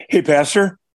Hey,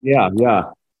 Pastor. Yeah.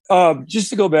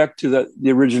 Just to go back to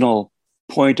the original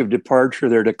point of departure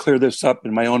there, to clear this up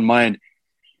in my own mind,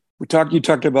 you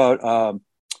talked about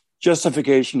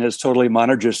justification as totally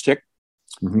monergistic.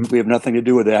 Mm-hmm. We have nothing to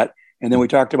do with that. And then we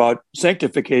talked about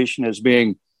sanctification as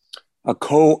being a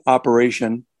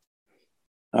cooperation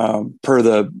per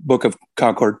the Book of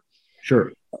Concord.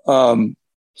 Sure.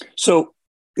 So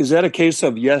is that a case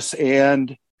of yes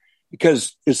and?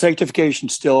 Because is sanctification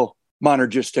still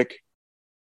monergistic?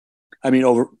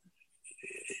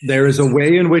 There is a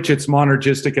way in which it's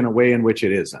monergistic and a way in which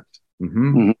it isn't.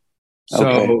 Mm-hmm. Mm-hmm. So,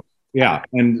 okay. Yeah.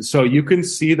 And so you can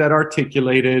see that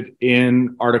articulated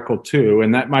in Article 2,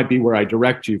 and that might be where I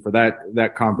direct you for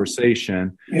that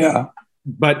conversation. Yeah.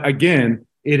 But again,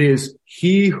 it is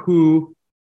he who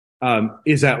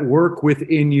is at work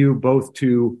within you both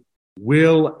to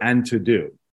will and to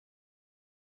do.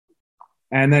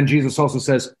 And then Jesus also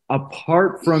says,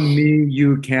 apart from me,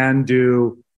 you can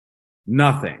do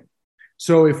nothing.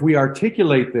 So if we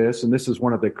articulate this, and this is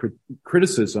one of the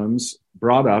criticisms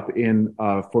brought up in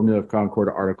Formula of Concord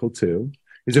Article 2,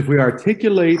 is if we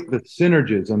articulate the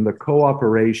synergism, the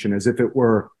cooperation, as if it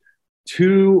were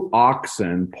two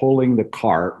oxen pulling the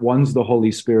cart, one's the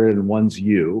Holy Spirit and one's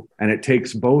you, and it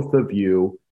takes both of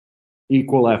you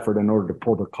equal effort in order to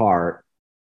pull the cart,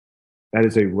 that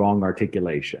is a wrong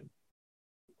articulation.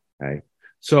 Okay?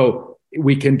 So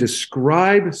we can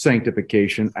describe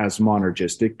sanctification as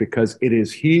monergistic because it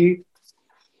is he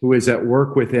who is at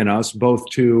work within us, both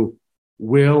to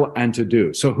will and to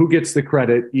do. So who gets the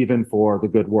credit even for the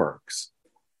good works?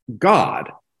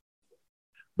 God.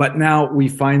 But now we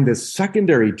find this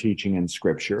secondary teaching in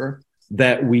Scripture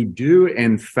that we do,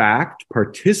 in fact,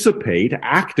 participate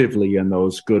actively in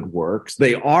those good works.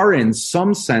 They are, in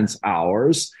some sense,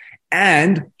 ours,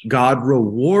 and God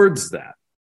rewards them.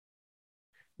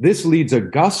 This leads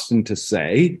Augustine to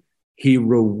say he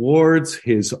rewards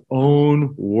his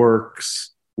own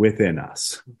works within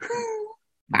us.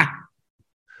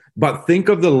 But think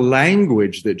of the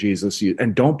language that Jesus used,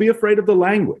 and don't be afraid of the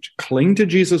language. Cling to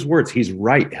Jesus' words. He's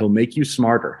right. He'll make you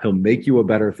smarter. He'll make you a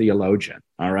better theologian.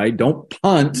 All right? Don't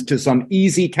punt to some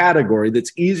easy category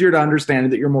that's easier to understand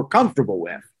and that you're more comfortable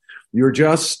with. You're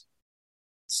just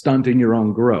stunting your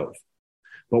own growth.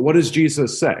 But what does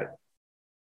Jesus say?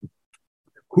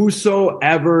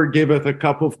 Whosoever giveth a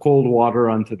cup of cold water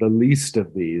unto the least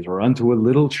of these, or unto a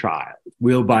little child,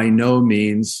 will by no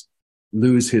means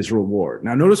lose his reward.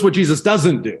 Now, notice what Jesus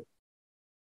doesn't do.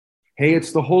 Hey,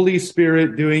 it's the Holy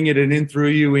Spirit doing it in and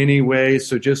through you anyway,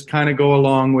 so just kind of go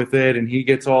along with it, and he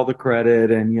gets all the credit,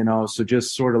 and, so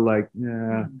just sort of like,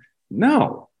 yeah.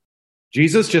 No.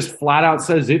 Jesus just flat out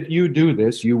says, if you do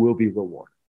this, you will be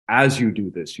rewarded. As you do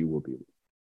this, you will be rewarded.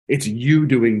 It's you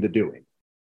doing the doing.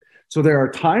 So there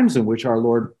are times in which our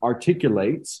Lord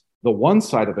articulates the one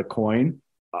side of the coin,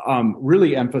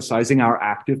 really emphasizing our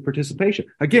active participation.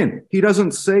 Again, he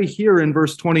doesn't say here in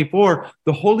verse 24,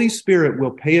 the Holy Spirit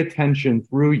will pay attention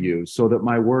through you so that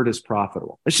my word is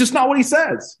profitable. It's just not what he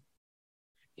says.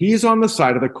 He's on the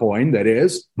side of the coin that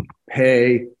is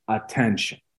pay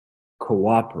attention,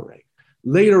 cooperate.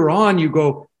 Later on, you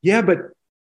go, yeah,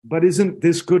 but isn't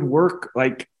this good work,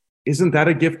 isn't that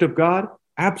a gift of God?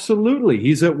 Absolutely.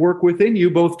 He's at work within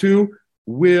you both to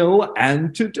will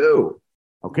and to do.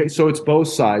 Okay, so it's both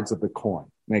sides of the coin.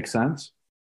 Make sense?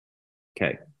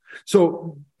 Okay.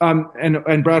 So,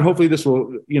 and Brad, hopefully this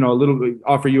will,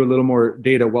 offer you a little more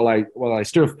data while I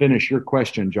still finish your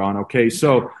question, John. Okay.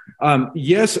 So,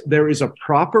 yes, there is a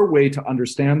proper way to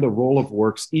understand the role of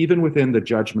works, even within the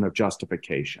judgment of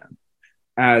justification.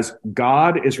 As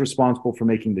God is responsible for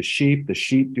making the sheep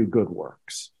do good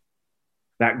works.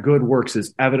 That good works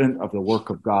is evident of the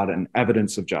work of God and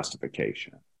evidence of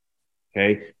justification.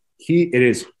 Okay. It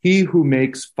is he who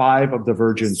makes 5 of the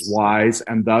virgins wise,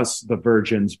 and thus the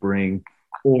virgins bring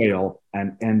oil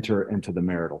and enter into the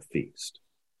marital feast.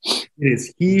 It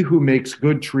is he who makes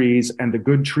good trees, and the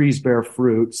good trees bear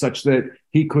fruit, such that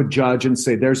he could judge and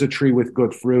say, there's a tree with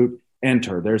good fruit,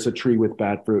 enter. There's a tree with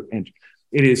bad fruit, enter.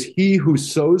 It is he who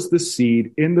sows the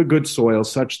seed in the good soil,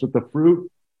 such that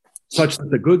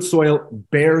the good soil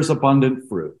bears abundant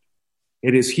fruit.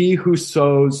 It is he who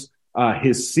sows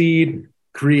his seed,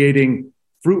 creating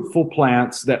fruitful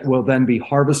plants that will then be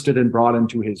harvested and brought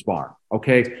into his barn.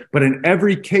 Okay. But in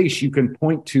every case, you can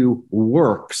point to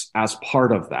works as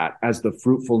part of that, as the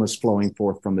fruitfulness flowing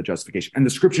forth from the justification. And the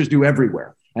scriptures do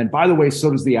everywhere. And by the way,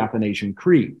 so does the Athanasian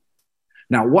Creed.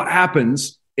 Now, what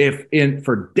happens if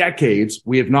for decades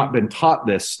we have not been taught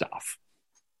this stuff?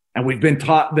 And we've been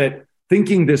taught that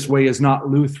thinking this way is not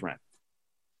Lutheran.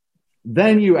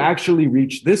 then you actually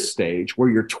reach this stage where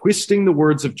you're twisting the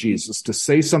words of Jesus to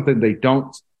say something they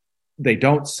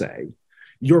don't say.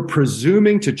 You're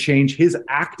presuming to change his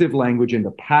active language into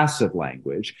passive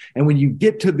language. And when you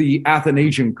get to the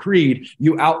Athanasian Creed,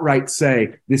 you outright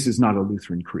say, this is not a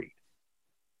Lutheran creed.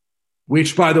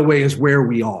 Which, by the way, is where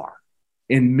we are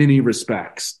in many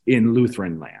respects in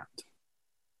Lutheran land.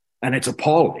 And it's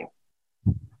appalling.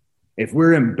 If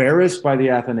we're embarrassed by the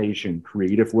Athanasian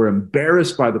Creed, if we're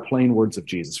embarrassed by the plain words of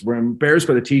Jesus, if we're embarrassed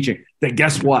by the teaching, then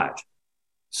guess what?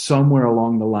 Somewhere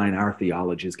along the line, our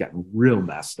theology has gotten real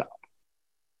messed up.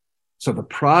 So the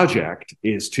project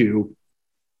is to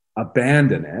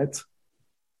abandon it,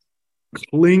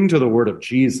 cling to the word of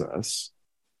Jesus,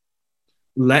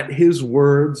 let his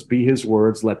words be his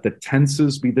words, let the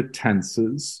tenses be the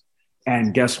tenses,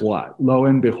 and guess what? Lo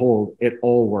and behold, it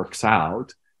all works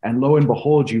out. And lo and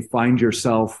behold, you find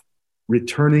yourself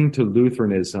returning to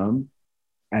Lutheranism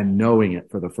and knowing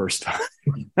it for the first time,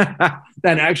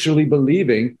 than actually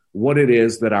believing what it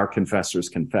is that our confessors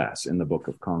confess in the Book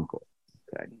of Concord.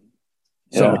 Okay.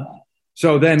 Yeah.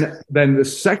 So then the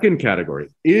second category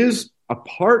is,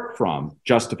 apart from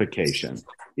justification,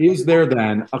 is there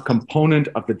then a component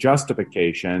of the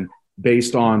justification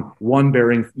based on one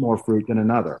bearing more fruit than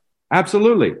another?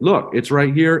 Absolutely. Look, it's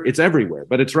right here. It's everywhere,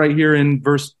 but it's right here in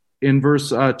verse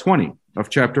 20 of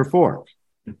chapter 4.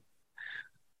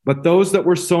 But those that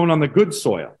were sown on the good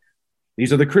soil,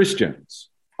 these are the Christians,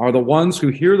 are the ones who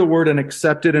hear the word and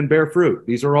accept it and bear fruit.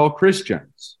 These are all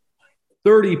Christians.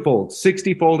 30-fold,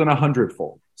 60-fold, and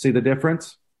 100-fold. See the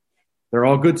difference? They're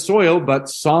all good soil, but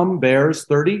some bears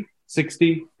 30,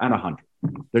 60, and 100.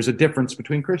 There's a difference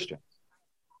between Christians.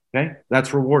 Okay?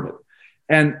 That's rewarded.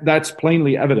 And that's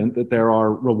plainly evident that there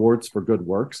are rewards for good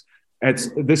works.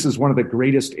 This is one of the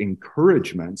greatest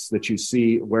encouragements that you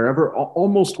see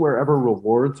almost wherever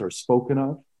rewards are spoken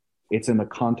of. It's in the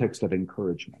context of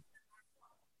encouragement.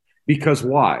 Because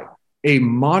why? A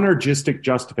monergistic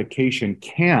justification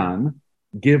can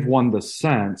give one the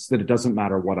sense that it doesn't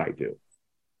matter what I do.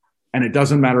 And it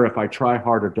doesn't matter if I try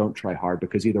hard or don't try hard,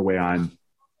 because either way I'm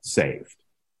saved.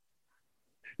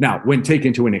 Now, when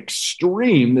taken to an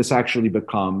extreme, this actually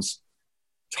becomes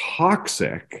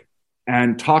toxic,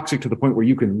 and toxic to the point where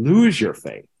you can lose your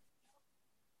faith.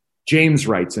 James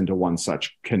writes into one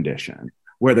such condition,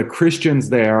 where the Christians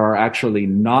there are actually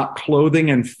not clothing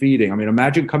and feeding. I mean,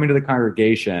 imagine coming to the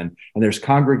congregation and there's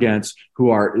congregants who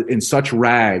are in such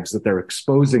rags that they're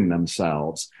exposing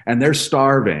themselves and they're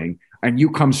starving, and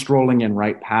you come strolling in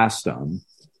right past them,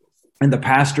 and the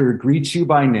pastor greets you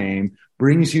by name,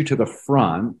 brings you to the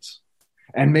front,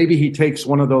 and maybe he takes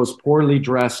one of those poorly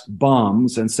dressed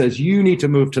bums and says, you need to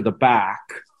move to the back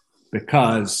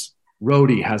because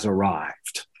Rhodey has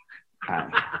arrived.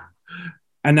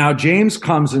 And now James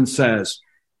comes and says,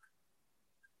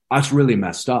 that's really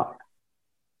messed up.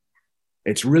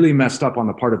 It's really messed up on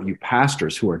the part of you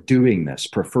pastors who are doing this,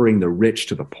 preferring the rich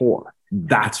to the poor.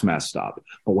 That's messed up.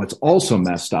 But what's also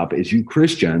messed up is you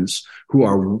Christians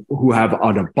who have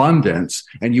an abundance,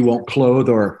 and you won't clothe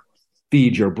or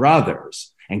feed your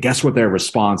brothers. And guess what their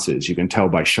response is? You can tell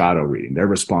by shadow reading. Their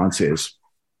response is,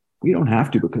 we don't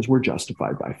have to because we're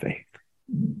justified by faith.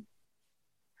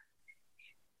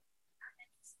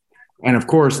 And of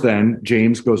course, then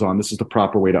James goes on. This is the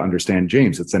proper way to understand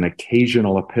James. It's an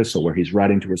occasional epistle where he's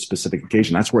writing to a specific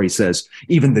occasion. That's where he says,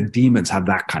 even the demons have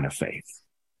that kind of faith.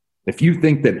 If you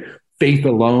think that faith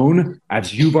alone,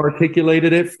 as you've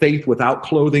articulated it, faith without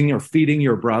clothing or feeding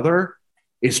your brother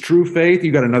is true faith,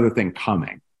 you got another thing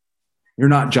coming. You're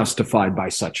not justified by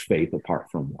such faith apart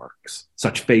from works.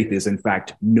 Such faith is, in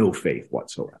fact, no faith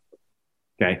whatsoever.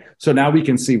 Okay, so now we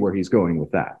can see where he's going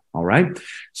with that. All right,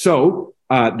 so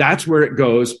that's where it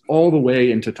goes all the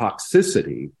way into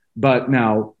toxicity. But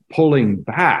now pulling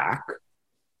back,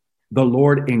 the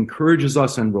Lord encourages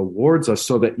us and rewards us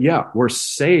so that, yeah, we're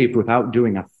saved without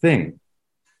doing a thing.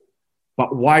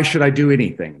 But why should I do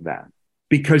anything then?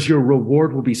 Because your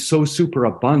reward will be so super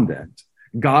abundant.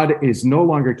 God is no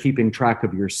longer keeping track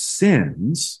of your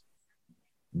sins.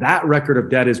 That record of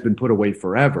debt has been put away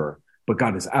forever. But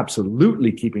God is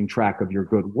absolutely keeping track of your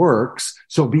good works.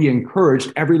 So be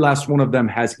encouraged. Every last one of them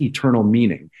has eternal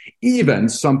meaning. Even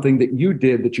something that you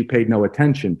did that you paid no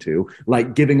attention to,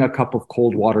 like giving a cup of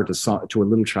cold water to a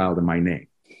little child in my name.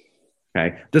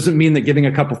 Okay. Doesn't mean that giving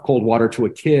a cup of cold water to a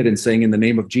kid and saying in the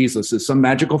name of Jesus is some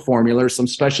magical formula or some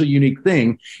special unique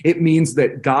thing. It means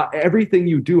that God, everything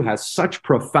you do has such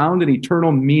profound and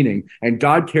eternal meaning, and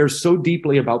God cares so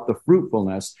deeply about the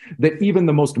fruitfulness that even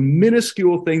the most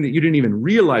minuscule thing that you didn't even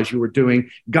realize you were doing,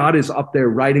 God is up there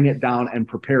writing it down and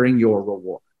preparing your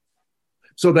reward.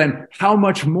 So then how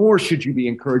much more should you be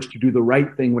encouraged to do the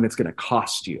right thing when it's going to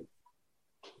cost you?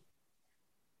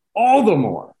 All the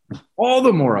more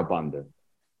abundant.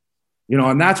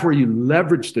 And that's where you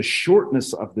leverage the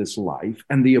shortness of this life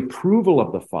and the approval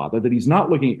of the Father, that he's not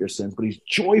looking at your sins, but he's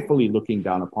joyfully looking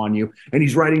down upon you, and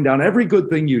he's writing down every good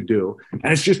thing you do.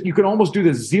 And it's just, you can almost do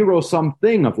this zero-sum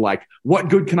thing of like, what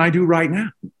good can I do right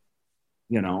now?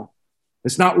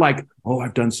 It's not like, oh,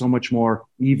 I've done so much more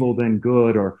evil than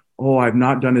good, or, oh, I've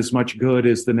not done as much good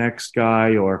as the next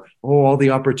guy, or, oh, all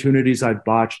the opportunities I've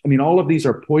botched. I mean, all of these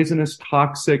are poisonous,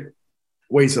 toxic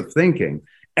ways of thinking.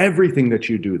 Everything that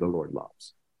you do, the Lord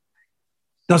loves.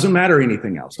 Doesn't matter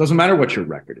anything else. Doesn't matter what your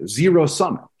record is. Zero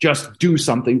sum. Just do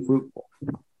something fruitful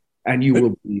and you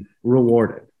will be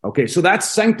rewarded. Okay, so that's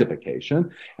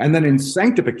sanctification. And then in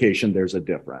sanctification, there's a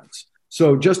difference.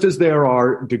 So just as there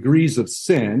are degrees of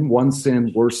sin, one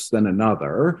sin worse than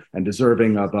another and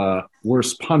deserving of a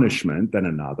worse punishment than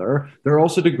another, there are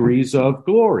also degrees of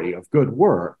glory, of good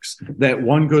works, that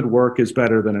one good work is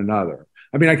better than another.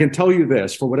 I mean, I can tell you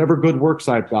this, for whatever good works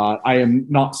I've got, I am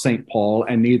not St. Paul,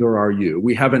 and neither are you.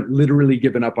 We haven't literally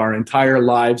given up our entire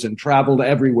lives and traveled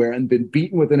everywhere and been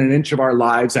beaten within an inch of our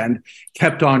lives and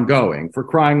kept on going. For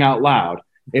crying out loud,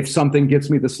 if something gets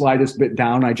me the slightest bit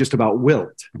down, I just about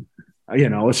wilt.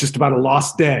 It's just about a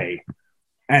lost day.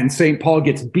 And St. Paul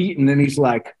gets beaten and he's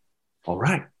like, all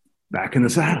right, back in the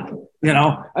saddle.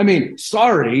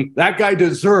 Sorry, that guy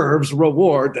deserves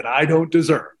reward that I don't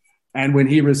deserve. And when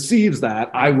he receives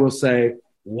that, I will say,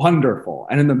 wonderful.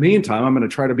 And in the meantime, I'm going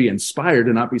to try to be inspired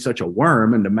to not be such a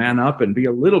worm and to man up and be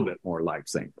a little bit more like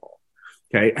St. Paul.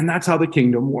 Okay. And that's how the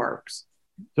kingdom works.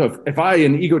 So if I,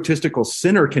 an egotistical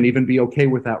sinner, can even be okay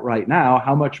with that right now,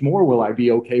 how much more will I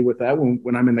be okay with that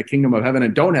when I'm in the kingdom of heaven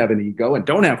and don't have an ego and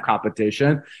don't have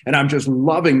competition? And I'm just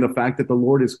loving the fact that the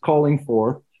Lord is calling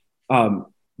forth,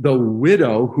 the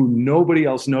widow who nobody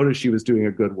else noticed she was doing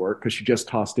a good work because she just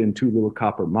tossed in 2 little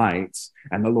copper mites.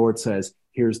 And the Lord says,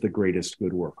 here's the greatest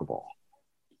good work of all.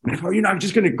 I'm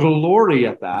just going to glory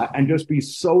at that and just be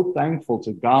so thankful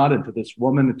to God and to this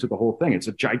woman and to the whole thing. It's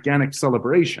a gigantic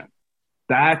celebration.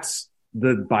 That's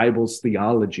the Bible's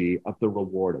theology of the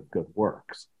reward of good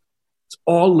works. It's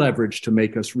all leveraged to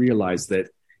make us realize that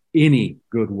any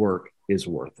good work is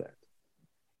worth it.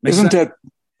 Isn't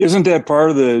that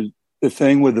part of the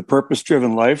thing with the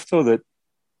purpose-driven life, though, that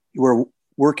you are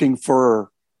working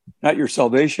for not your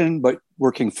salvation, but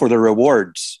working for the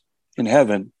rewards in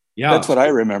heaven? Yeah. That's what I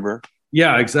remember.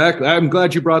 Yeah, exactly. I'm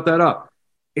glad you brought that up.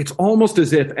 It's almost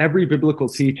as if every biblical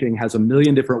teaching has a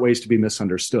million different ways to be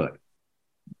misunderstood.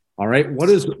 All right. How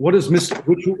does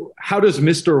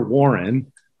Mr.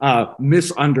 Warren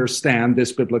misunderstand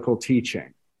this biblical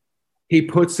teaching? He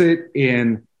puts it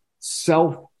in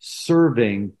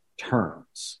self-serving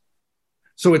terms.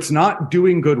 So it's not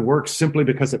doing good works simply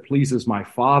because it pleases my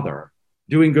Father,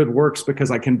 doing good works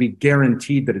because I can be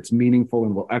guaranteed that it's meaningful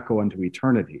and will echo into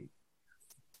eternity.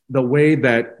 The way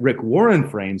that Rick Warren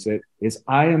frames it is,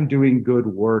 I am doing good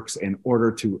works in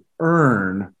order to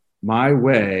earn my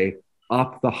way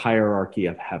up the hierarchy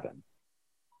of heaven.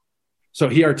 So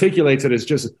he articulates it as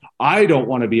just, I don't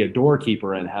want to be a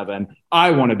doorkeeper in heaven.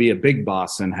 I want to be a big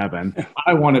boss in heaven.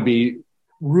 I want to be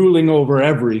ruling over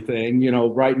everything,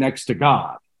 right next to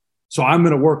God. So I'm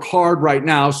going to work hard right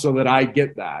now so that I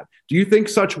get that. Do you think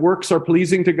such works are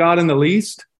pleasing to God in the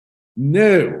least?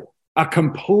 No. A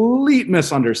complete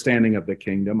misunderstanding of the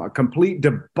kingdom, a complete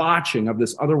debauching of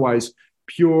this otherwise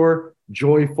pure,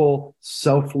 joyful,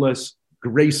 selfless,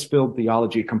 grace-filled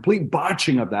theology, a complete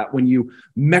botching of that when you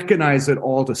mechanize it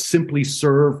all to simply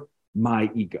serve my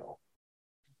ego.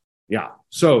 Yeah.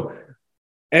 So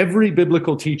every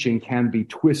biblical teaching can be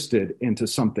twisted into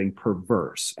something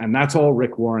perverse. And that's all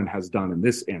Rick Warren has done in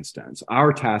this instance.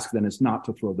 Our task then is not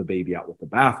to throw the baby out with the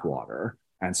bathwater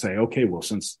and say, okay, well,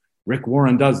 since Rick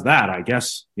Warren does that, I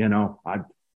guess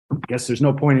there's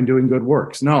no point in doing good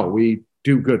works. No, we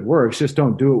do good works. Just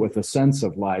don't do it with a sense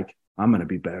of like, I'm going to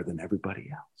be better than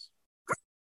everybody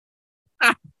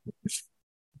else.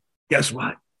 Guess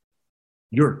what?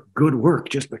 Your good work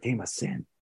just became a sin.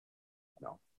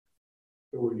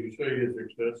 So would you say his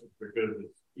success is because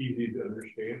it's easy to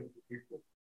understand for people?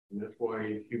 And that's why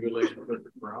he accumulates such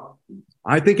a crowd?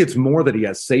 I think it's more that he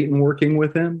has Satan working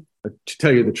with him, to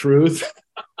tell you the truth.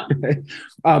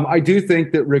 I do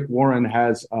think that Rick Warren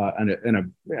has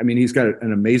he's got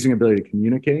an amazing ability to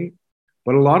communicate,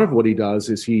 but a lot of what he does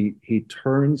is he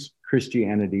turns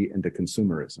Christianity into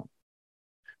consumerism.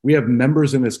 We have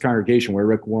members in this congregation where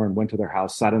Rick Warren went to their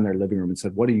house, sat in their living room and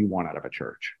said, what do you want out of a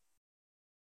church?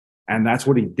 And that's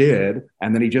what he did.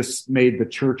 And then he just made the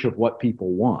church of what people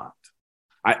want.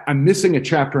 I'm missing a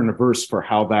chapter and a verse for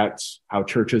how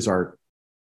churches are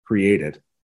created.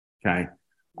 Okay.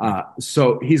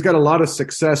 So he's got a lot of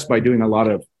success by doing a lot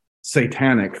of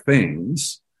satanic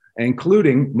things,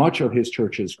 including much of his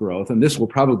church's growth. And this will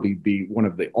probably be one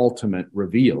of the ultimate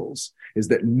reveals, is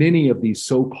that many of these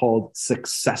so-called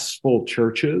successful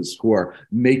churches who are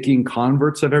making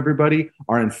converts of everybody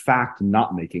are in fact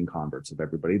not making converts of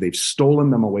everybody. They've stolen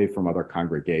them away from other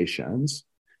congregations.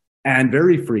 And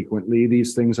very frequently,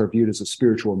 these things are viewed as a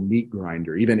spiritual meat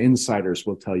grinder. Even insiders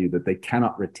will tell you that they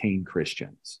cannot retain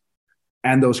Christians.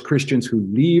 And those Christians who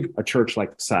leave a church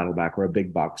like Saddleback or a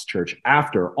big box church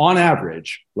after, on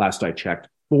average, last I checked,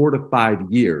 4 to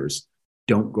 5 years,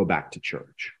 don't go back to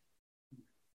church.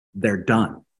 They're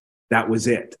done. That was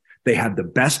it. They had the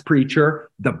best preacher,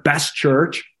 the best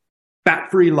church,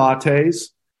 fat-free lattes,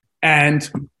 and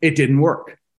it didn't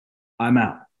work. I'm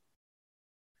out.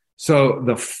 So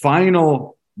the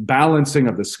final balancing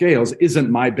of the scales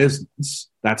isn't my business.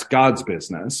 That's God's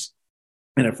business.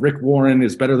 And if Rick Warren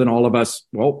is better than all of us,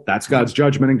 well, that's God's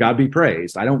judgment and God be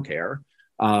praised. I don't care.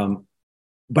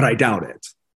 But I doubt it.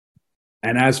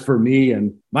 And as for me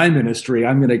and my ministry,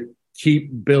 I'm going to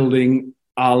keep building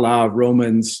a la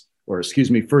Romans, or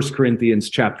excuse me, 1 Corinthians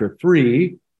chapter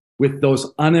 3, with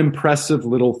those unimpressive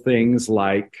little things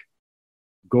like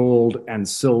gold and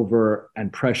silver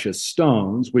and precious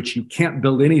stones, which you can't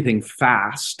build anything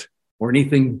fast or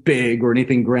anything big or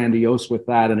anything grandiose with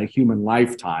that in a human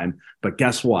lifetime. But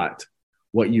guess what?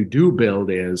 What you do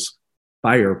build is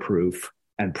fireproof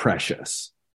and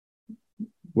precious.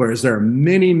 Whereas there are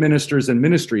many ministers and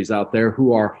ministries out there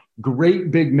who are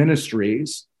great big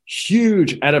ministries,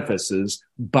 huge edifices,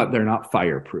 but they're not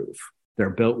fireproof. They're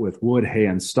built with wood, hay,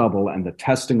 and stubble, and the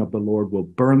testing of the Lord will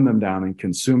burn them down and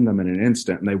consume them in an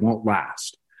instant, and they won't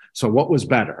last. So what was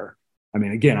better? I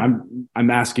mean, again, I'm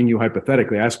asking you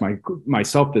hypothetically. I ask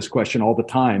myself this question all the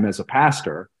time as a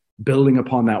pastor, building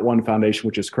upon that one foundation,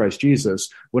 which is Christ Jesus.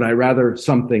 Would I rather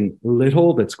something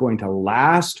little that's going to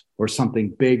last or something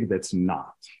big that's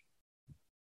not?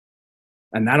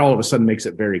 And that all of a sudden makes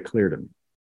it very clear to me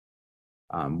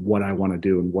what I want to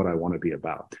do and what I want to be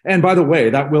about. And by the way,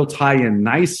 that will tie in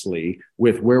nicely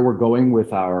with where we're going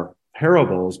with our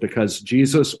parables, because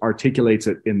Jesus articulates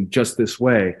it in just this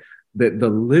way, that the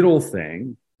little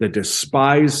thing, the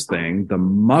despised thing, the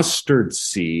mustard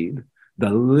seed, the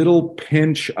little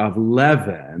pinch of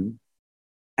leaven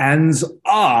ends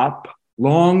up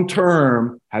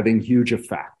long-term having huge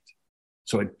effect.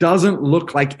 So it doesn't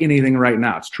look like anything right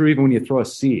now. It's true even when you throw a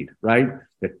seed, right?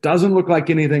 It doesn't look like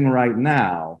anything right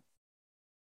now,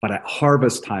 but at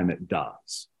harvest time it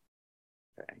does.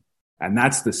 Okay? And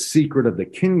that's the secret of the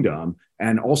kingdom,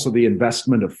 and also the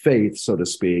investment of faith, so to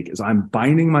speak, is I'm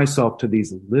binding myself to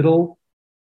these little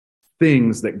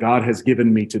things that God has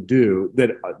given me to do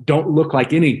that don't look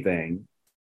like anything,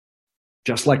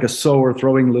 just like a sower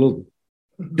throwing little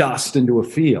dust into a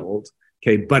field,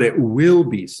 okay, but it will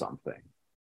be something.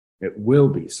 It will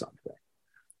be something.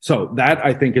 So that,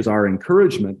 I think, is our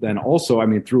encouragement then also, I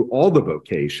mean, through all the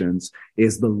vocations,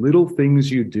 is the little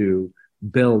things you do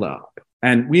build up.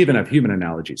 And we even have human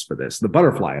analogies for this, the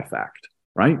butterfly effect,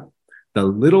 right? The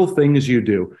little things you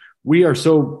do. We are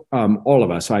so, all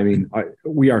of us, I mean,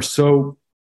 we are so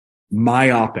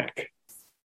myopic,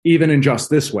 even in just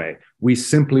this way. We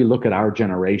simply look at our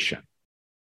generation.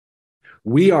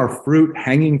 We are fruit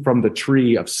hanging from the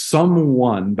tree of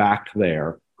someone back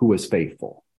there who was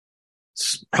faithful.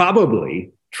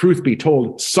 Probably, truth be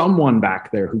told, someone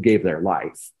back there who gave their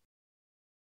life.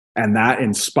 And that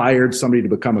inspired somebody to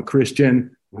become a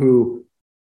Christian, who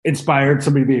inspired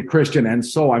somebody to be a Christian. And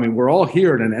so, I mean, we're all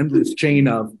here in an endless chain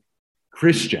of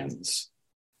Christians.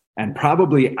 And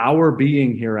probably our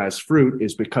being here as fruit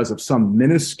is because of some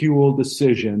minuscule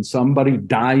decision, somebody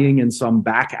dying in some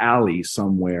back alley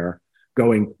somewhere,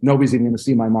 going, nobody's even going to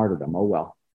see my martyrdom. Oh,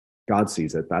 well, God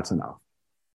sees it. That's enough.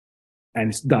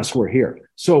 And thus we're here.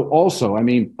 So also, I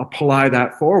mean, apply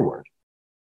that forward.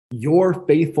 Your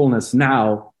faithfulness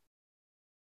now,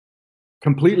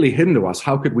 completely hidden to us,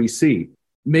 how could we see?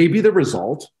 Maybe the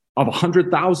result of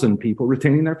 100,000 people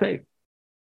retaining their faith.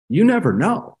 You never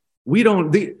know. We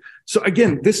don't. So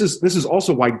again, this is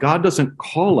also why God doesn't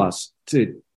call us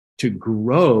to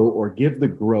grow or give the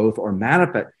growth or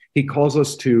manifest. He calls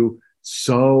us to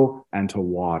sow and to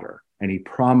water. And he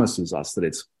promises us that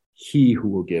it's he who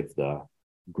will give the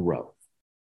growth.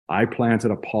 I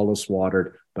planted, Apollos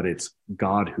watered, but it's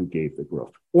God who gave the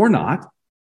growth. Or not.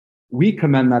 We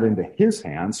commend that into his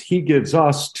hands. He gives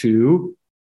us to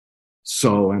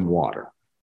sow and water.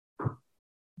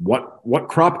 What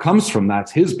crop comes from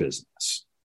that's his business,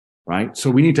 right? So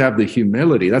we need to have the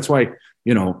humility. That's why,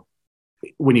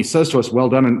 when he says to us, well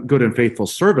done and good and faithful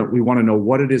servant, we want to know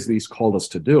what it is that he's called us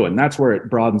to do. And that's where it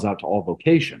broadens out to all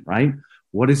vocation, right?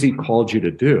 What has he called you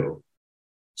to do?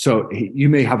 So you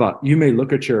may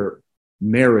look at your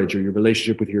marriage or your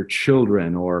relationship with your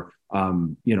children, or,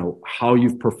 how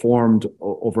you've performed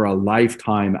over a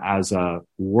lifetime as a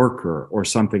worker or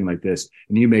something like this.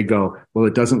 And you may go, well,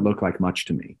 it doesn't look like much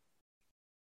to me.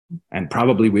 And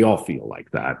probably we all feel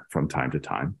like that from time to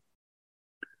time.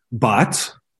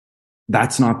 But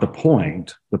that's not the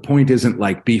point. The point isn't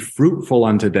like be fruitful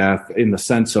unto death in the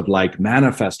sense of like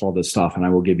manifest all this stuff and I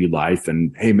will give you life,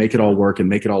 and hey, make it all work and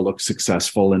make it all look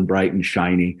successful and bright and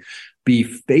shiny. Be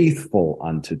faithful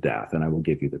unto death and I will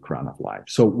give you the crown of life.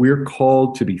 So we're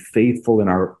called to be faithful in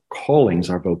our callings,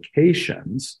 our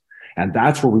vocations, and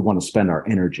that's where we want to spend our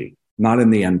energy, not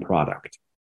in the end product.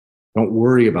 Don't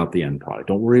worry about the end product.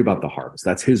 Don't worry about the harvest.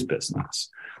 That's his business.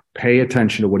 Pay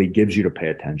attention to what he gives you to pay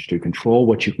attention to. Control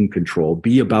what you can control.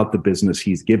 Be about the business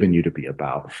he's given you to be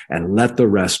about, and let the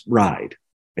rest ride.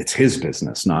 It's his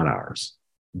business, not ours.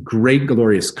 Great,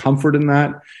 glorious comfort in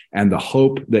that, and the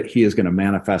hope that he is going to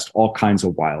manifest all kinds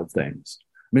of wild things.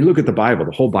 I mean, look at the Bible.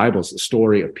 The whole Bible is the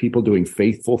story of people doing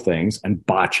faithful things and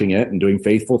botching it, and doing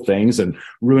faithful things and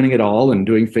ruining it all and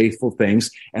doing faithful things.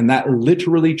 And that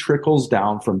literally trickles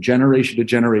down from generation to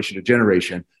generation to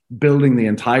generation, building the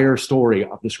entire story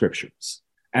of the scriptures.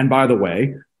 And by the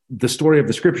way, the story of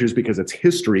the scriptures, because it's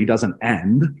history, doesn't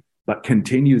end, but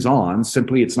continues on.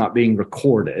 Simply, it's not being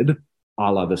recorded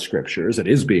a la the scriptures. It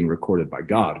is being recorded by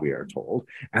God, we are told.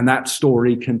 And that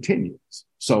story continues.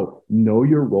 So know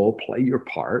your role, play your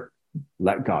part,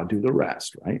 let God do the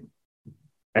rest, right?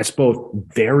 It's both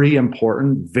very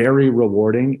important, very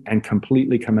rewarding, and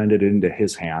completely commended into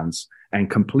his hands, and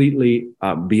completely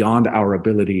beyond our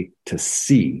ability to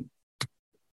see.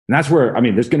 And that's where,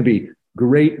 there's going to be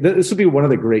this will be one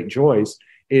of the great joys,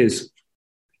 is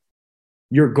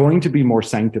you're going to be more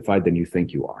sanctified than you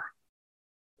think you are.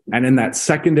 And in that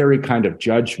secondary kind of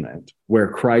judgment where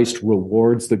Christ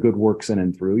rewards the good works in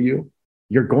and through you,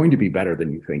 you're going to be better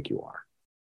than you think you are.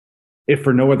 If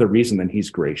for no other reason than he's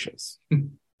gracious.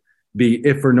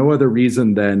 If for no other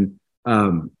reason than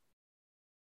the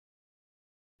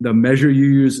measure you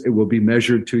use, it will be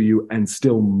measured to you, and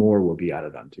still more will be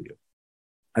added unto you.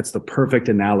 That's the perfect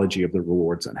analogy of the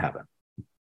rewards in heaven.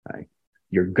 Right?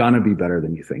 You're going to be better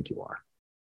than you think you are.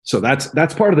 So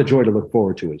that's part of the joy to look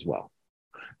forward to as well.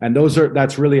 And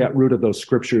that's really at root of those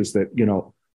scriptures that,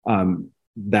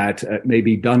 that may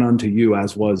be done unto you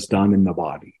as was done in the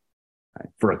body. Right?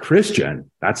 For a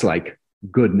Christian, that's like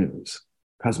good news,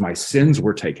 because my sins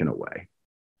were taken away.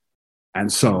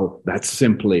 And so that's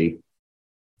simply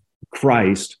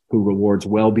Christ, who rewards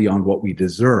well beyond what we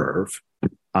deserve,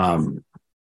 pouring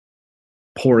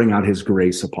out his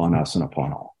grace upon us and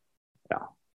upon all. Yeah.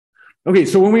 Okay,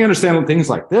 so when we understand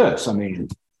things like this,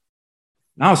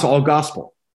 now it's all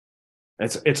gospel.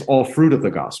 It's all fruit of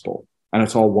the gospel, and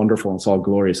it's all wonderful, and it's all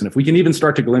glorious. And if we can even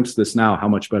start to glimpse this now, how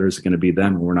much better is it going to be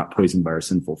then when we're not poisoned by our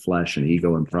sinful flesh and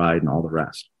ego and pride and all the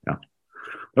rest? Yeah.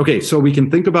 Okay, so we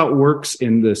can think about works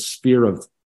in the sphere of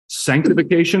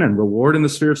sanctification and reward in the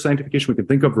sphere of sanctification. We can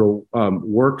think of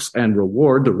works and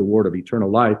reward, the reward of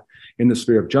eternal life, in the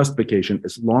sphere of justification,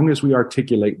 as long as we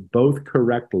articulate both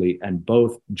correctly and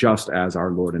both just as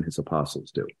our Lord and his apostles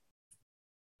do.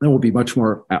 Then we'll be much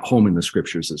more at home in the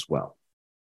scriptures as well.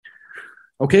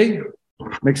 Okay,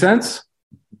 make sense?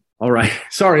 All right.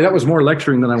 Sorry, that was more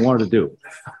lecturing than I wanted to do.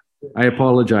 I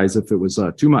apologize if it was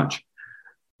too much.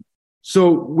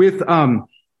 So with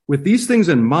these things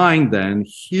in mind, then,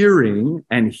 hearing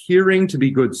to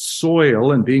be good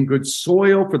soil, and being good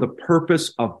soil for the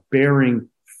purpose of bearing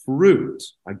fruit.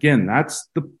 Again, that's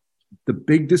the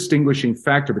big distinguishing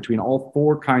factor between all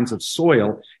four kinds of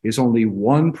soil, is only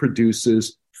one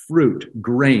produces fruit,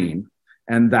 grain,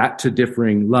 and that to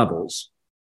differing levels.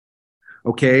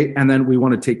 Okay, and then we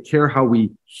want to take care how we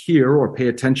hear, or pay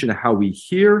attention to how we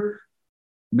hear,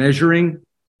 measuring,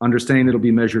 understanding it'll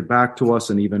be measured back to us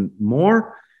and even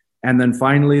more. And then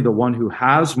finally, the one who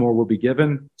has more will be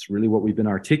given. It's really what we've been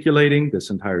articulating this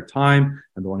entire time.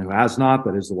 And the one who has not,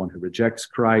 that is the one who rejects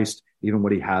Christ, even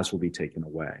what he has will be taken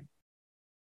away.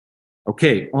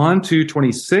 Okay, on to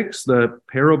 26, the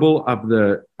parable of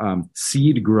the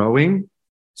seed growing.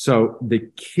 So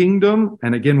the kingdom,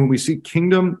 and again, when we see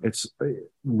kingdom, it's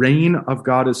reign of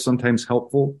God is sometimes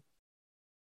helpful.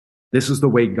 This is the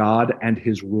way God and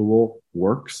his rule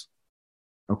works.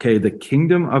 Okay, the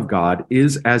kingdom of God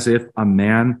is as if a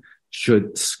man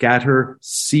should scatter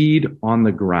seed on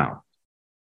the ground.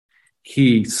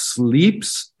 He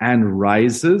sleeps and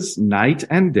rises night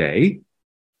and day,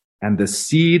 and the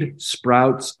seed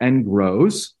sprouts and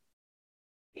grows,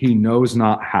 he knows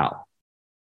not how.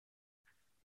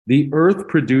 The earth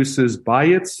produces by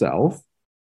itself.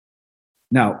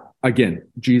 Now, again,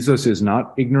 Jesus is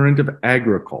not ignorant of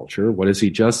agriculture. What has he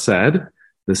just said?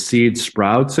 The seed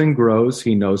sprouts and grows,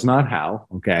 he knows not how.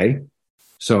 Okay.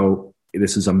 So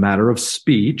this is a matter of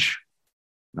speech,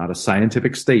 not a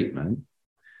scientific statement.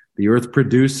 The earth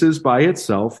produces by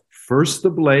itself first the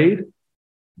blade,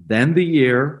 then the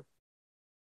ear,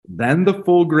 then the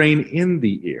full grain in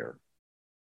the ear.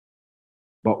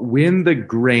 But when the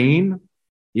grain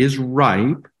is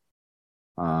ripe,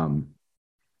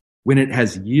 when it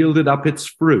has yielded up its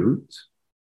fruit,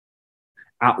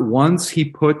 at once he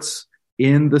puts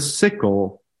in the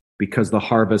sickle because the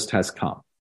harvest has come.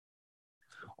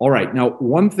 All right. Now,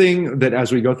 one thing that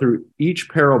as we go through each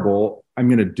parable, I'm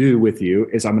going to do with you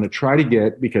is I'm going to try to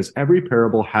get, because every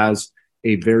parable has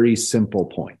a very simple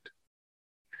point.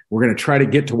 We're going to try to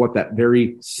get to what that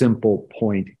very simple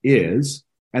point is.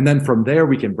 And then from there,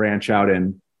 we can branch out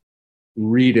and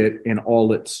read it in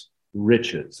all its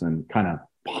riches and kind of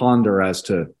ponder as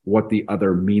to what the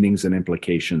other meanings and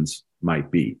implications might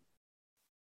be.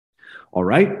 All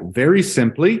right. Very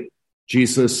simply,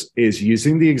 Jesus is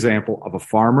using the example of a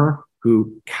farmer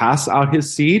who casts out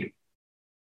his seed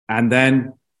and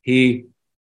then he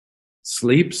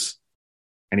sleeps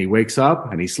and he wakes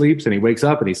up and he sleeps and he wakes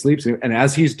up and he sleeps. And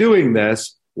as he's doing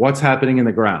this, what's happening in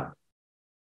the ground?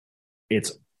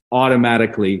 It's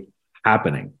automatically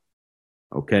happening.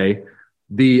 Okay.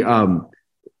 The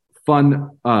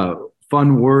fun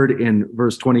word in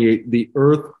verse 28, the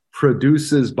earth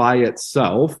produces by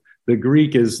itself. The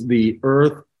Greek is the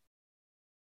earth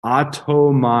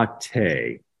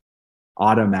automate,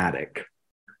 automatic.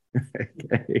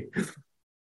 Okay.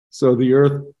 So the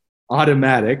earth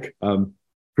automatic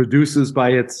produces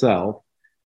by itself.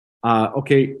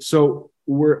 Okay, so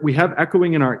we have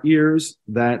echoing in our ears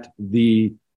that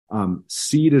the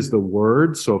seed is the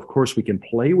word. So of course we can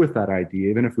play with that idea,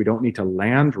 even if we don't need to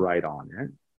land right on it.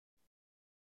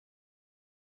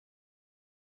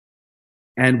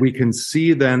 And we can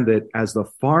see then that as the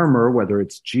farmer, whether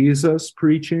it's Jesus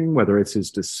preaching, whether it's his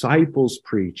disciples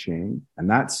preaching, and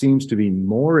that seems to be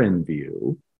more in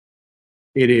view,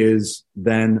 it is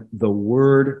then the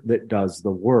word that does the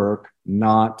work,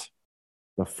 not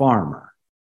the farmer.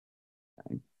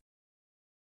 Okay?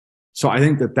 So I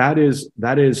think that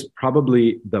is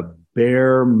probably the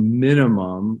bare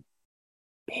minimum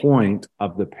point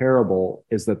of the parable,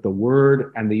 is that the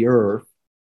word and the earth,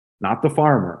 not the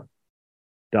farmer,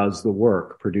 does the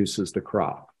work, produces the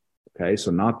crop. Okay,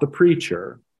 so not the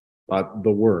preacher, but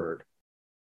the word.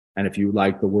 And if you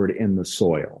like, the word in the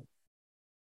soil.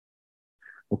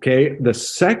 Okay, the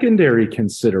secondary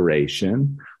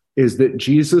consideration is that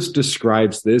Jesus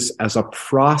describes this as a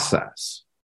process.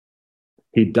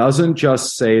 He doesn't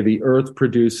just say the earth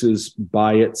produces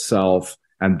by itself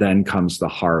and then comes the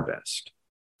harvest,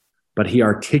 but he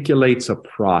articulates a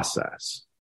process.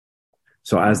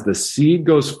 So as the seed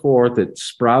goes forth, it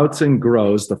sprouts and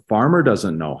grows. The farmer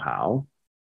doesn't know how.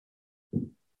 I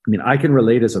mean, I can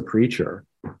relate as a preacher.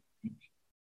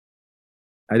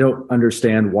 I don't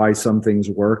understand why some things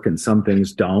work and some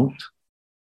things don't.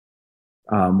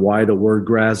 Why the word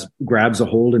grabs a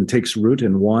hold and takes root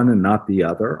in one and not the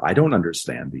other. I don't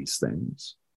understand these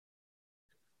things.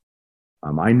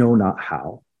 I know not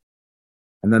how.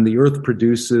 And then the earth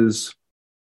produces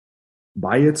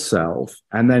by itself.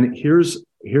 And then here's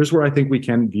where I think we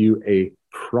can view a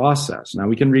process. Now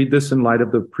we can read this in light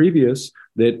of the previous,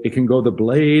 that it can go the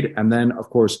blade, and then of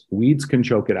course weeds can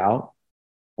choke it out,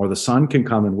 or the sun can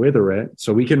come and wither it.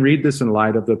 So we can read this in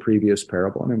light of the previous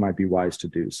parable, and it might be wise to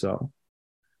do so.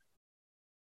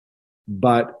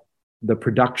 But the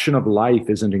production of life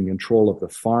isn't in control of the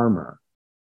farmer.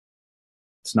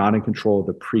 It's not in control of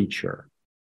the preacher.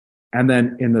 And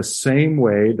then in the same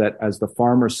way that as the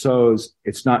farmer sows,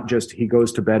 it's not just he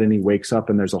goes to bed and he wakes up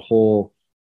and there's a whole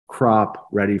crop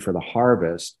ready for the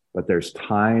harvest, but there's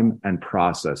time and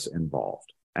process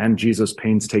involved. And Jesus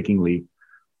painstakingly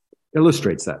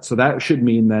illustrates that. So that should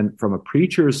mean then from a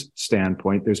preacher's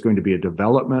standpoint, there's going to be a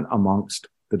development amongst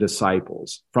the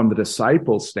disciples. From the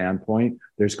disciples' standpoint,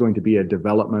 there's going to be a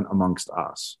development amongst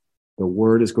us. The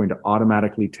word is going to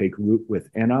automatically take root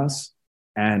within us.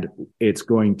 And it's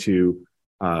going to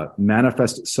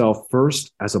manifest itself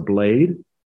first as a blade,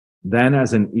 then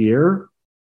as an ear,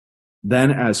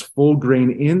 then as full grain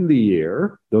in the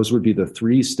ear. Those would be the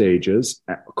three stages,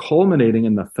 culminating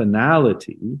in the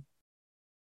finality.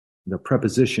 The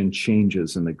preposition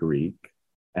changes in the Greek,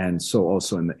 and so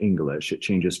also in the English. It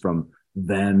changes from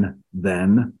then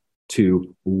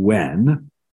to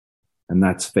when, and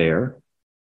that's fair.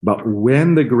 But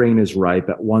when the grain is ripe,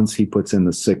 at once he puts in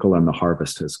the sickle and the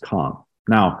harvest has come.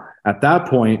 Now, at that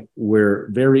point, we're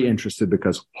very interested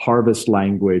because harvest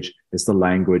language is the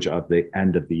language of the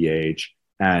end of the age.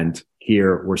 And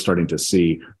here we're starting to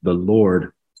see the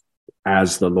Lord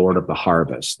as the Lord of the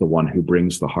harvest, the one who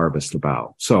brings the harvest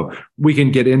about. So we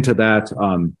can get into that.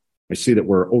 I see that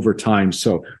we're over time,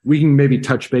 so we can maybe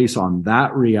touch base on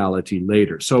that reality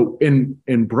later. So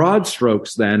in broad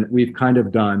strokes, then, we've kind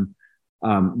of done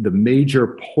the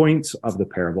major points of the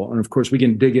parable. And of course, we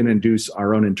can dig in and do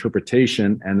our own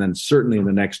interpretation. And then certainly in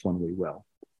the next one, we will.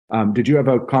 Did you have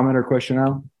a comment or question,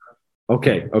 Al?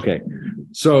 Okay.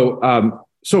 So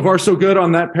far, so good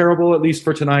on that parable, at least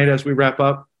for tonight as we wrap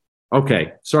up.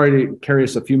 Okay. Sorry to carry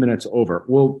us a few minutes over.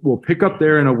 We'll pick up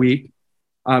there in a week.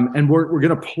 And we're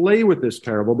going to play with this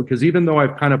parable because even though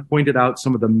I've kind of pointed out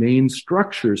some of the main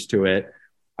structures to it,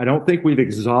 I don't think we've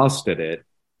exhausted it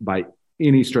by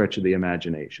any stretch of the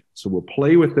imagination. So we'll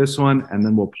play with this one, and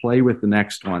then we'll play with the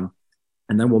next one,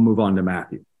 and then we'll move on to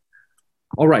Matthew.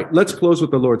 All right, let's close with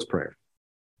the Lord's Prayer.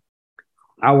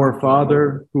 Our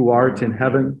Father, who art in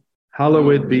heaven,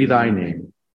 hallowed be thy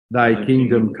name. Thy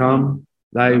kingdom come,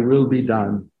 thy will be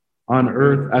done, on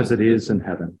earth as it is in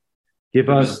heaven. Give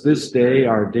us this day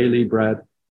our daily bread,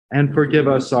 and forgive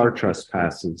us our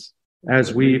trespasses,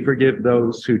 as we forgive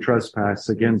those who trespass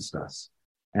against us.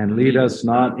 And lead us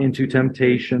not into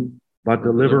temptation, but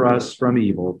deliver us from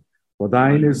evil. For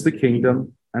thine is the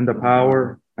kingdom, and the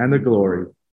power, and the glory,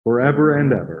 forever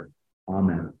and ever.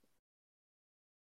 Amen.